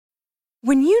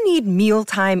When you need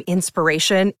mealtime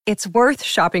inspiration, it's worth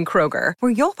shopping Kroger,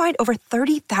 where you'll find over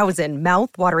 30,000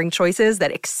 mouth-watering choices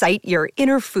that excite your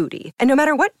inner foodie. And no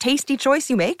matter what tasty choice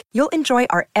you make, you'll enjoy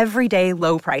our everyday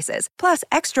low prices, plus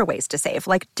extra ways to save,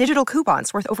 like digital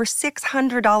coupons worth over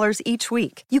 $600 each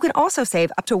week. You can also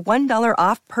save up to $1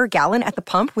 off per gallon at the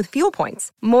pump with fuel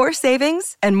points. More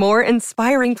savings and more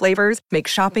inspiring flavors make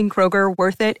shopping Kroger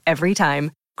worth it every time.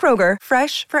 Kroger,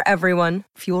 fresh for everyone.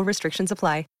 Fuel restrictions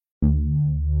apply.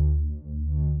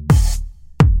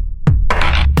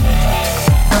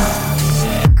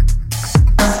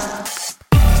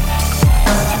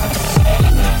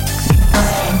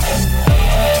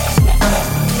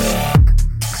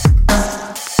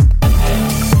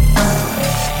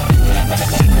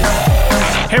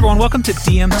 Hey everyone, welcome to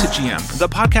DM to GM, the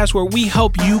podcast where we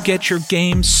help you get your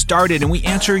game started and we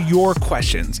answer your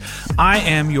questions. I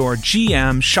am your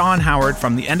GM, Sean Howard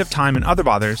from The End of Time and Other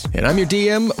Bothers. And I'm your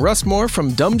DM, Russ Moore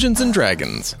from Dungeons &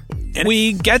 Dragons. And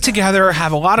we get together,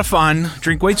 have a lot of fun,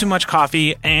 drink way too much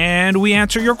coffee, and we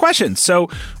answer your questions. So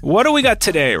what do we got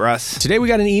today, Russ? Today we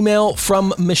got an email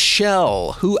from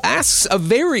Michelle, who asks a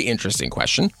very interesting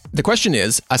question. The question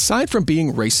is, aside from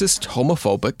being racist,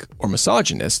 homophobic, or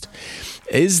misogynist,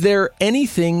 is there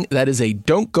anything that is a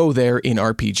don't go there in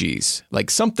RPGs? Like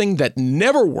something that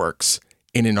never works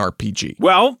in an RPG?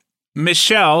 Well,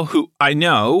 Michelle, who I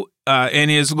know,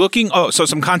 and is looking... Oh, so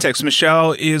some context.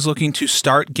 Michelle is looking to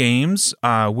start games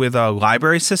with a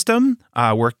library system.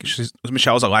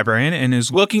 Michelle's a librarian and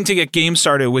is looking to get games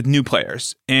started with new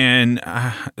players. And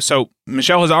so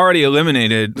Michelle has already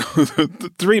eliminated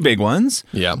the three big ones.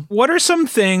 Yeah. What are some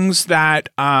things that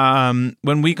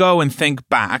when we go and think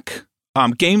back,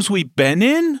 games we've been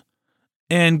in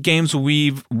and games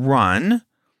we've run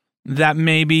that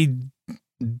maybe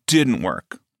didn't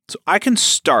work? So I can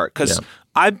start because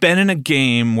I've been in a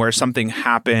game where something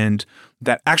happened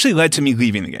that actually led to me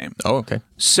leaving the game. Oh, okay.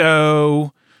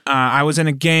 So I was in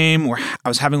a game where I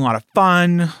was having a lot of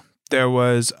fun. There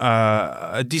was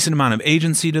a decent amount of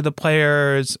agency to the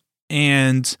players.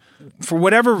 And for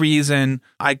whatever reason,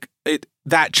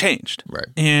 that changed. Right.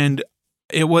 And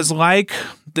it was like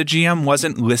the GM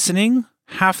wasn't listening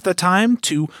half the time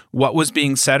to what was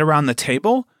being said around the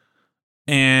table.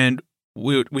 And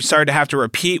we started to have to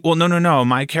repeat, well, no,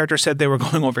 my character said they were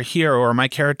going over here, or my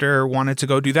character wanted to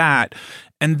go do that.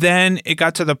 And then it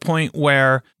got to the point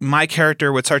where my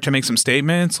character would start to make some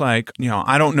statements like,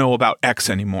 I don't know about X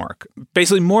anymore.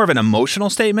 Basically more of an emotional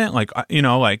statement, like,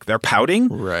 like they're pouting.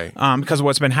 Right. Because of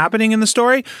what's been happening in the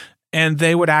story. And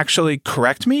they would actually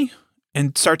correct me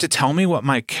and start to tell me what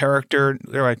my character,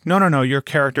 they're like, no, your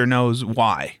character knows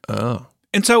why. Oh.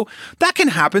 And so that can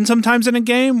happen sometimes in a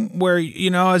game where,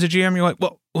 as a GM, you're like,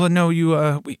 well, no,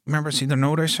 we remember seeing the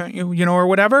note I sent you, or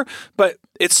whatever. But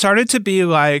it started to be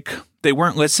like they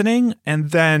weren't listening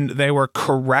and then they were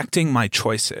correcting my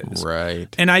choices.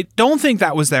 Right. And I don't think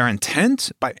that was their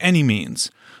intent by any means.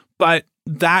 But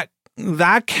that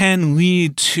can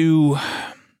lead to,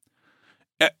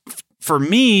 for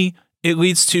me, it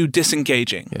leads to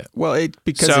disengaging. Yeah. Well,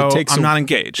 I'm not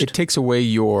engaged. It takes away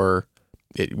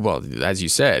as you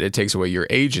said, it takes away your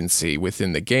agency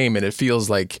within the game, and it feels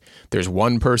like there's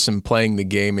one person playing the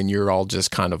game and you're all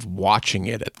just kind of watching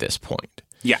it at this point.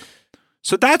 Yeah.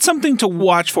 So that's something to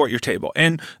watch for at your table.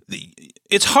 And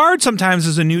it's hard sometimes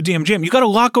as a new DM. You got a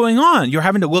lot going on. You're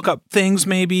having to look up things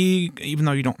maybe, even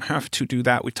though you don't have to do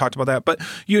that. We talked about that. But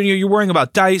you're worrying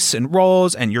about dice and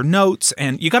rolls and your notes,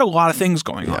 and you got a lot of things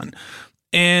going on.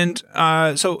 And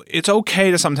so it's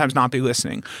okay to sometimes not be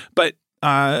listening. But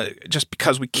just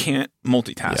because we can't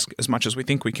multitask as much as we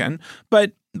think we can.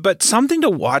 But something to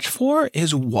watch for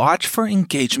is watch for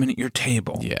engagement at your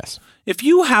table. Yes. If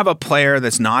you have a player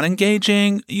that's not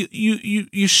engaging,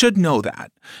 you should know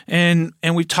that. And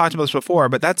we've talked about this before,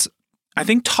 but I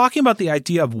think talking about the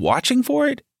idea of watching for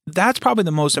it, that's probably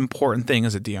the most important thing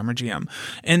as a DM or GM.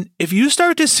 And if you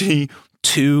start to see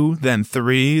 2, then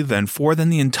 3, then 4,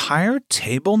 then the entire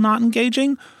table not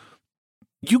engaging,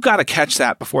 you got to catch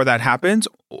that before that happens,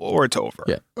 or it's over.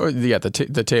 Yeah,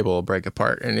 the table will break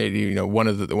apart, and one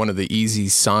of the easy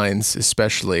signs,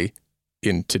 especially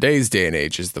in today's day and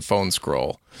age, is the phone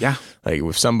scroll. Yeah, like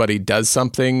if somebody does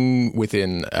something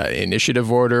within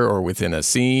initiative order or within a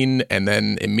scene, and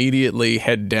then immediately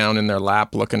head down in their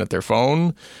lap looking at their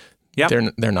phone. Yeah,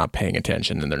 they're not paying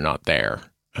attention and they're not there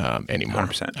anymore.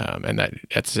 100%. And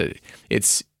that's it.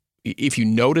 It's if you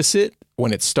notice it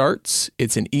when it starts,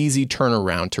 it's an easy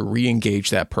turnaround to re-engage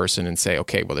that person and say,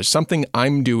 okay, well, there's something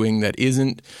I'm doing that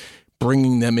isn't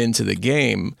bringing them into the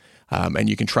game. and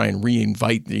you can try and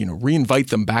reinvite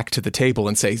them back to the table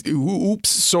and say, "Oops,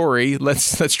 sorry,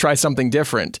 let's try something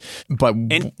different." But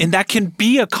and that can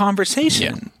be a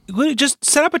conversation. Yeah. Just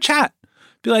set up a chat.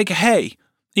 Be like, "Hey."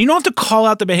 You don't have to call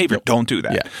out the behavior. Nope. Don't do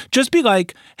that. Yeah. Just be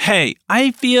like, "Hey,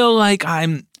 I feel like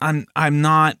I'm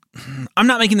not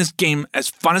making this game as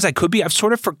fun as I could be. I've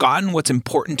sort of forgotten what's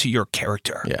important to your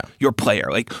character, your player.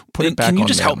 Like, can you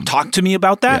just help talk to me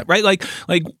about that? Right? Like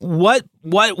what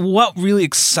really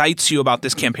excites you about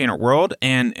this campaign or world?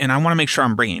 And I want to make sure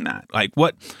I'm bringing that. Like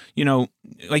what,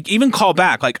 like even call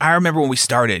back. Like I remember when we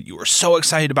started, you were so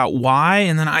excited about why,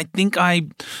 and then I think I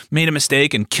made a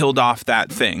mistake and killed off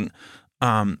that thing."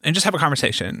 And just have a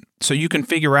conversation so you can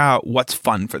figure out what's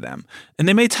fun for them. And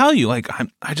they may tell you, like,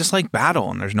 I just like battle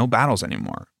and there's no battles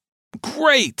anymore.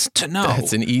 Great to know.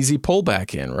 That's an easy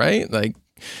pullback in, right? Like,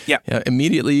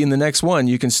 immediately in the next one,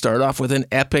 you can start off with an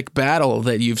epic battle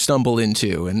that you've stumbled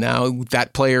into. And now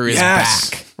that player is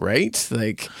back, right?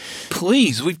 Like,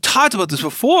 please, we've talked about this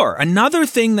before. Another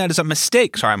thing that is a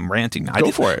mistake. Sorry, I'm ranting now. Go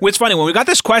for it. It's funny. When we got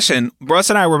this question, Russ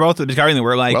and I were both discovering that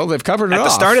we're like, well, they've covered it at the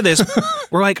start of this.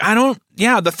 We're like,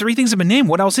 the 3 things have been named.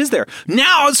 What else is there?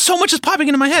 Now so much is popping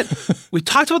into my head. We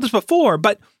talked about this before,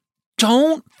 but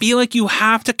don't feel like you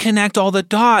have to connect all the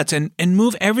dots and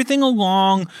move everything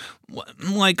along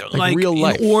like real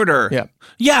life. In order.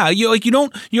 Yeah.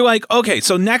 You're like, okay,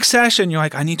 so next session, you're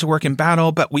like, I need to work in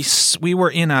battle, but we were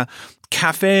in a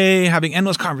cafe having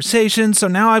endless conversations. So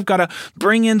now I've got to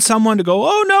bring in someone to go,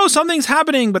 oh no, something's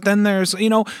happening. But then there's,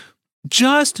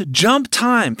 just jump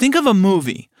time. Think of a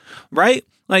movie, right?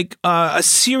 Like a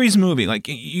series movie. Like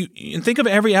you think of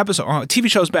every episode, or TV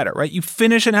show's better, right? You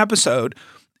finish an episode,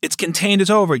 it's contained,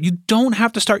 it's over. You don't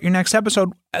have to start your next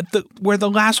episode at where the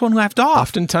last one left off.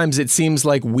 Oftentimes it seems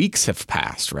like weeks have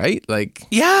passed, right? Like,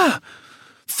 yeah.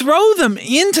 Throw them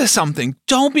into something.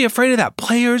 Don't be afraid of that.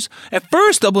 Players, at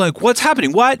first, they'll be like, what's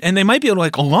happening? What? And they might be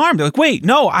like alarmed. They're like, wait,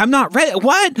 no, I'm not ready.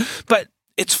 What? But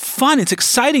it's fun. It's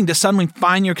exciting to suddenly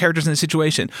find your characters in a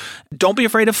situation. Don't be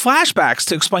afraid of flashbacks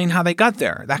to explain how they got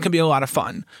there. That can be a lot of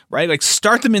fun, right? Like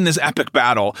start them in this epic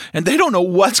battle and they don't know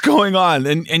what's going on.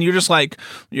 And you're just like,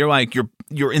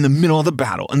 you're in the middle of the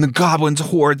battle and the goblins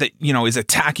horde that, is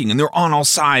attacking and they're on all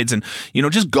sides and,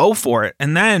 just go for it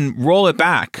and then roll it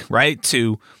back, right?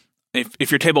 To,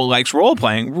 if your table likes role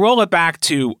playing, roll it back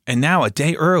to, and now a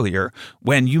day earlier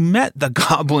when you met the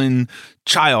goblin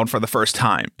child for the first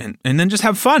time and then just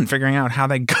have fun figuring out how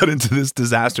they got into this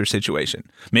disaster situation.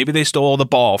 Maybe they stole the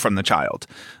ball from the child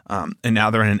and now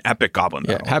they're in an epic goblin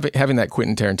battle. Having that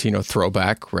Quentin Tarantino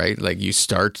throwback, right? Like you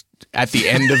start at the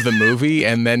end of the movie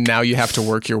and then now you have to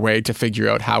work your way to figure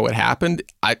out how it happened.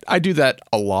 I do that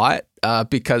a lot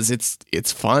because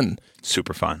it's fun.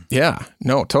 Super fun. Yeah,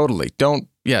 no, totally. Don't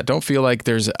feel like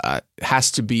there's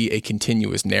has to be a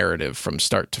continuous narrative from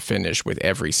start to finish with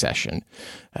every session.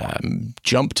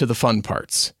 Jump to the fun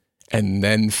parts and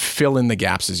then fill in the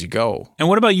gaps as you go. And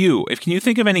what about you? Can you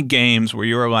think of any games where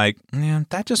you were like, man,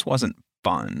 that just wasn't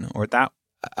fun, or that?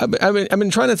 I've been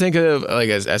trying to think of like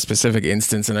a specific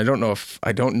instance, and I don't know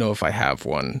if I have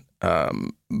one.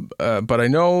 But I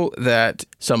know that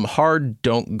some hard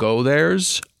don't go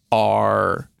there's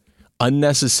are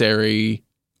unnecessary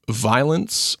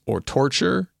violence or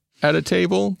torture at a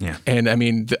table. Yeah. And I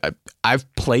mean, I've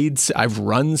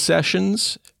run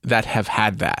sessions that have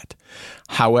had that.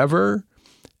 However,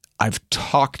 I've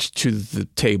talked to the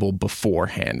table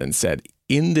beforehand and said,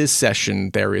 in this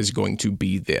session, there is going to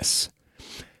be this.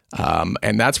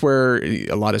 And that's where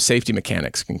a lot of safety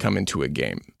mechanics can come into a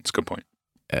game. That's a good point.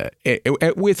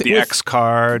 With the X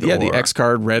card. Yeah, the X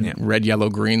card, red, yellow,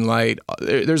 green light.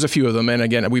 There's a few of them. And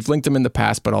again, we've linked them in the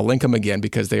past, but I'll link them again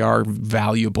because they are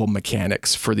valuable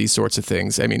mechanics for these sorts of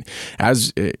things. I mean,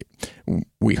 as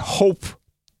we hope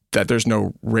that there's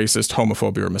no racist,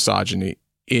 homophobia, or misogyny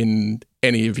in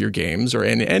any of your games or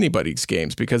in anybody's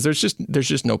games because there's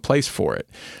just no place for it.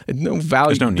 No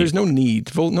value. There's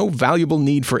no valuable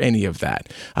need for any of that.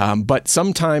 But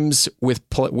sometimes with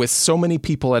so many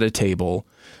people at a table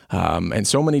and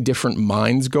so many different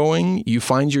minds going, you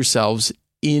find yourselves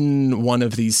in one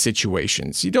of these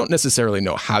situations. You don't necessarily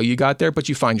know how you got there, but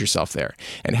you find yourself there.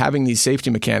 And having these safety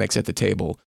mechanics at the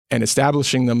table and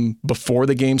establishing them before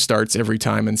the game starts every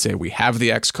time and say, we have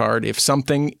the X card. If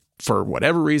something, for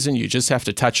whatever reason, you just have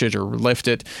to touch it or lift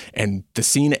it and the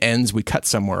scene ends, we cut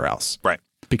somewhere else. Right.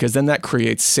 Because then that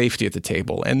creates safety at the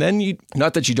table. And then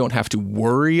not that you don't have to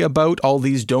worry about all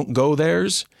these don't go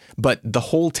there's, but the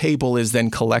whole table is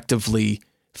then collectively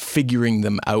figuring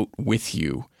them out with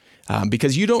you.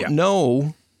 Because you don't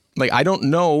know, like I don't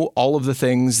know all of the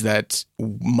things that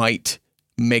might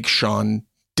make Sean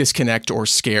disconnect or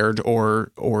scared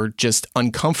or just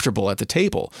uncomfortable at the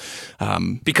table.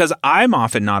 Because I'm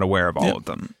often not aware of all of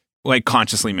them, like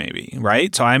consciously maybe,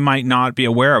 right? So I might not be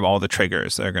aware of all the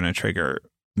triggers that are going to trigger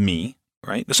me,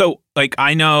 right? So like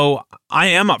I know I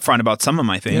am upfront about some of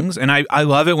my things, and I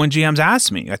love it when GMs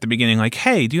ask me at the beginning, like,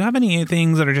 hey, do you have any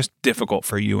things that are just difficult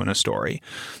for you in a story,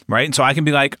 right? And so I can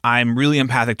be like, I'm really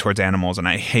empathic towards animals, and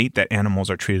I hate that animals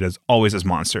are treated as always as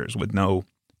monsters with no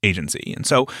agency. And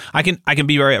so I can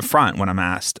be very upfront when I'm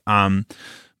asked.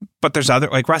 But there's other,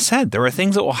 like Russ said, there are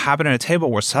things that will happen at a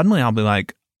table where suddenly I'll be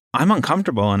like, I'm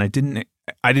uncomfortable, and I didn't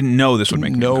know this would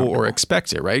make me uncomfortable. Or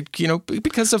expect it, right? You know,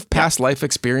 because of past life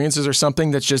experiences or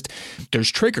something that's just,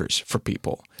 there's triggers for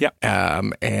people. Yeah.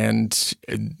 And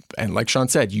like Sean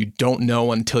said, you don't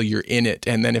know until you're in it.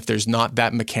 And then if there's not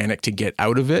that mechanic to get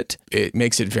out of it, it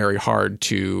makes it very hard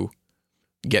to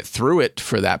get through it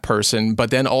for that person,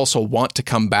 but then also want to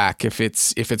come back if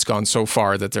it's gone so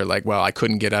far that they're like, well, I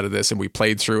couldn't get out of this and we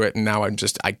played through it and now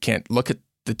I can't look at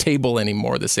the table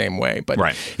anymore the same way. But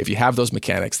if you have those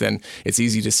mechanics, then it's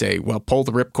easy to say, well, pull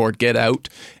the ripcord, get out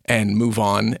and move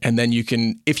on. And then you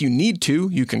can, if you need to,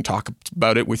 you can talk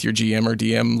about it with your GM or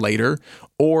DM later,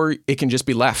 or it can just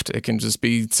be left. It can just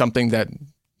be something that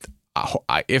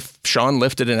if Sean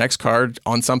lifted an X card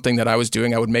on something that I was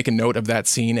doing, I would make a note of that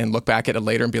scene and look back at it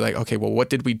later and be like, okay, well,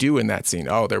 what did we do in that scene?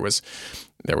 Oh, there was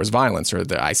violence, or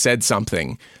I said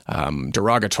something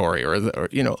derogatory, or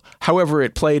you know, however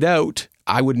it played out.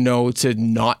 I would know to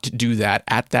not do that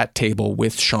at that table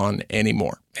with Sean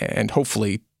anymore, and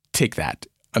hopefully take that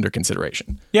under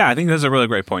consideration. Yeah, I think that's a really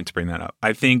great point to bring that up.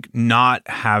 I think not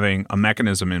having a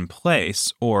mechanism in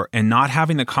place and not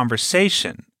having the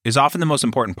conversation is often the most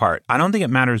important part. I don't think it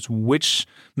matters which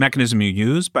mechanism you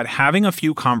use, but having a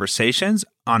few conversations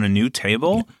on a new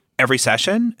table every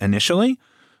session initially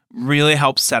really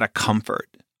helps set a comfort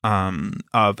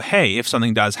of, hey, if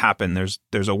something does happen,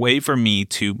 there's a way for me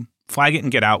to flag it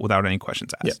and get out without any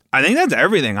questions asked. Yeah. I think that's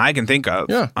everything I can think of.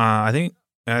 Yeah. I think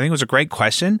it was a great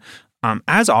question.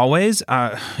 As always,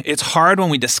 it's hard when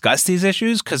we discuss these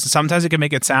issues because sometimes it can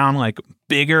make it sound like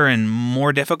bigger and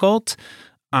more difficult.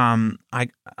 I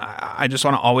just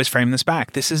want to always frame this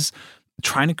back. This is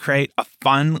trying to create a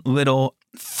fun little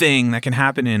thing that can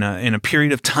happen in a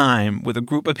period of time with a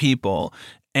group of people,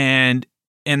 and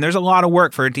there's a lot of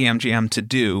work for a DMGM to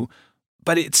do,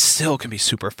 but it still can be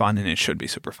super fun, and it should be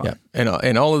super fun. Yeah,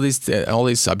 and all of these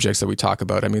subjects that we talk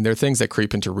about, I mean, they're things that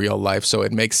creep into real life, so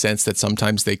it makes sense that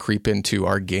sometimes they creep into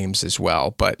our games as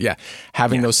well. But yeah,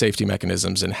 having those safety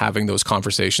mechanisms and having those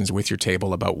conversations with your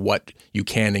table about what you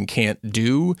can and can't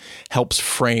do helps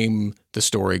frame the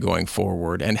story going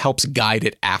forward and helps guide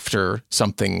it after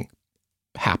something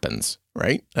happens,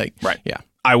 right? Yeah.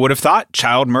 I would have thought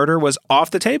child murder was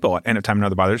off the table at End of Time and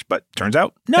Other Bothers, but turns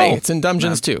out, no. Hey, it's in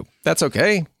Dungeons too. That's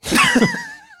okay.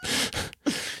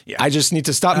 Yeah. I just need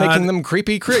to stop making them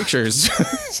creepy creatures.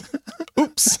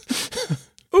 Oops.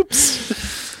 But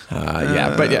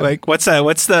yeah. Like, what's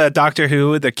the Doctor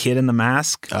Who, the kid in the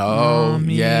mask? Oh,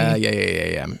 Mommy. yeah.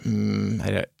 Yeah,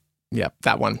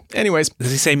 that one. Anyways. Does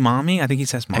he say mommy? I think he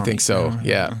says mommy. I think so,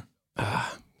 yeah.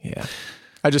 Yeah.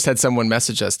 I just had someone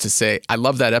message us to say, I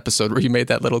love that episode where you made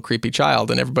that little creepy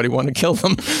child and everybody wanted to kill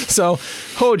them. So,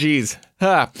 geez.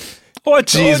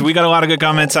 We got a lot of good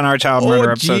comments on our child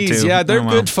murder episode too. Yeah, they're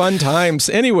good fun times.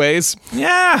 Anyways.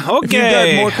 Yeah, okay. If you've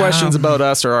got more questions about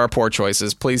us or our poor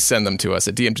choices, please send them to us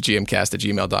at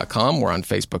dm2gmcast@gmail.com. We're on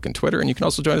Facebook and Twitter, and you can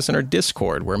also join us in our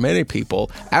Discord, where many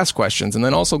people ask questions and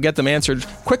then also get them answered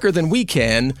quicker than we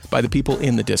can by the people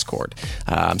in the Discord.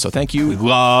 So thank you. We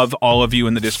love all of you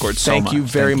in the Discord so much. Thank you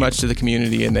very much to the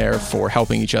community in there for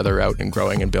helping each other out and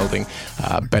growing and building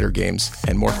better games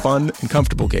and more fun and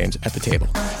comfortable games at the table.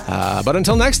 But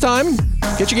until next time,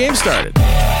 get your game started.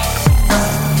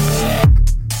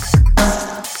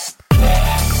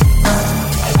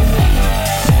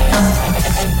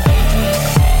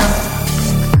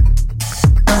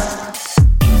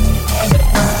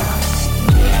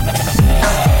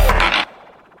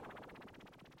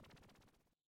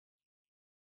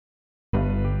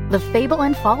 The Fable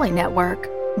and Folly Network,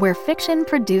 where fiction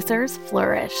producers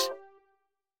flourish.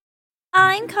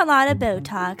 I'm Carlotta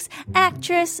Botox,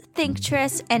 actress,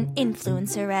 thinktress, and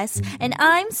influenceress, and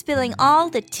I'm spilling all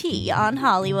the tea on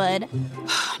Hollywood.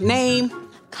 Name?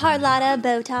 Carlotta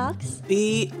Botox.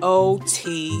 B-O-T-O-X.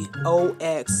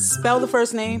 Spell the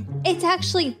first name. It's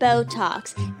actually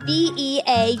Botox.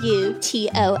 B-E-A-U-T-O-X.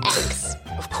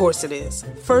 Of course it is.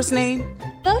 First name?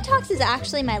 Botox is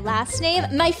actually my last name.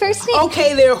 My first name...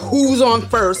 Okay, there, who's on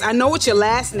first? I know it's your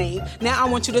last name. Now I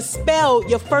want you to spell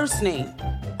your first name.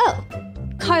 Oh,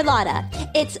 Carlotta.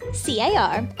 It's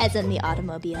C-A-R, as in the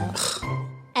automobile.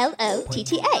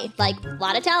 L-O-T-T-A, like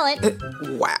lot of talent.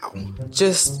 Wow.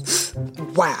 Just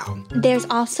wow. There's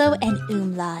also an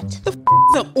umlaut. The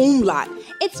an umlaut?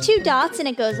 It's 2 dots and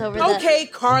it goes over the... Okay,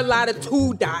 Carlotta,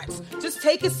 2 dots. Just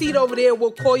take a seat over there.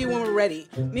 We'll call you when we're ready.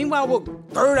 Meanwhile, we'll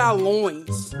gird our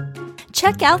loins.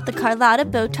 Check out the Carlotta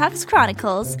Botox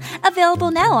Chronicles,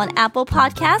 available now on Apple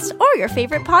Podcasts or your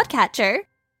favorite podcatcher.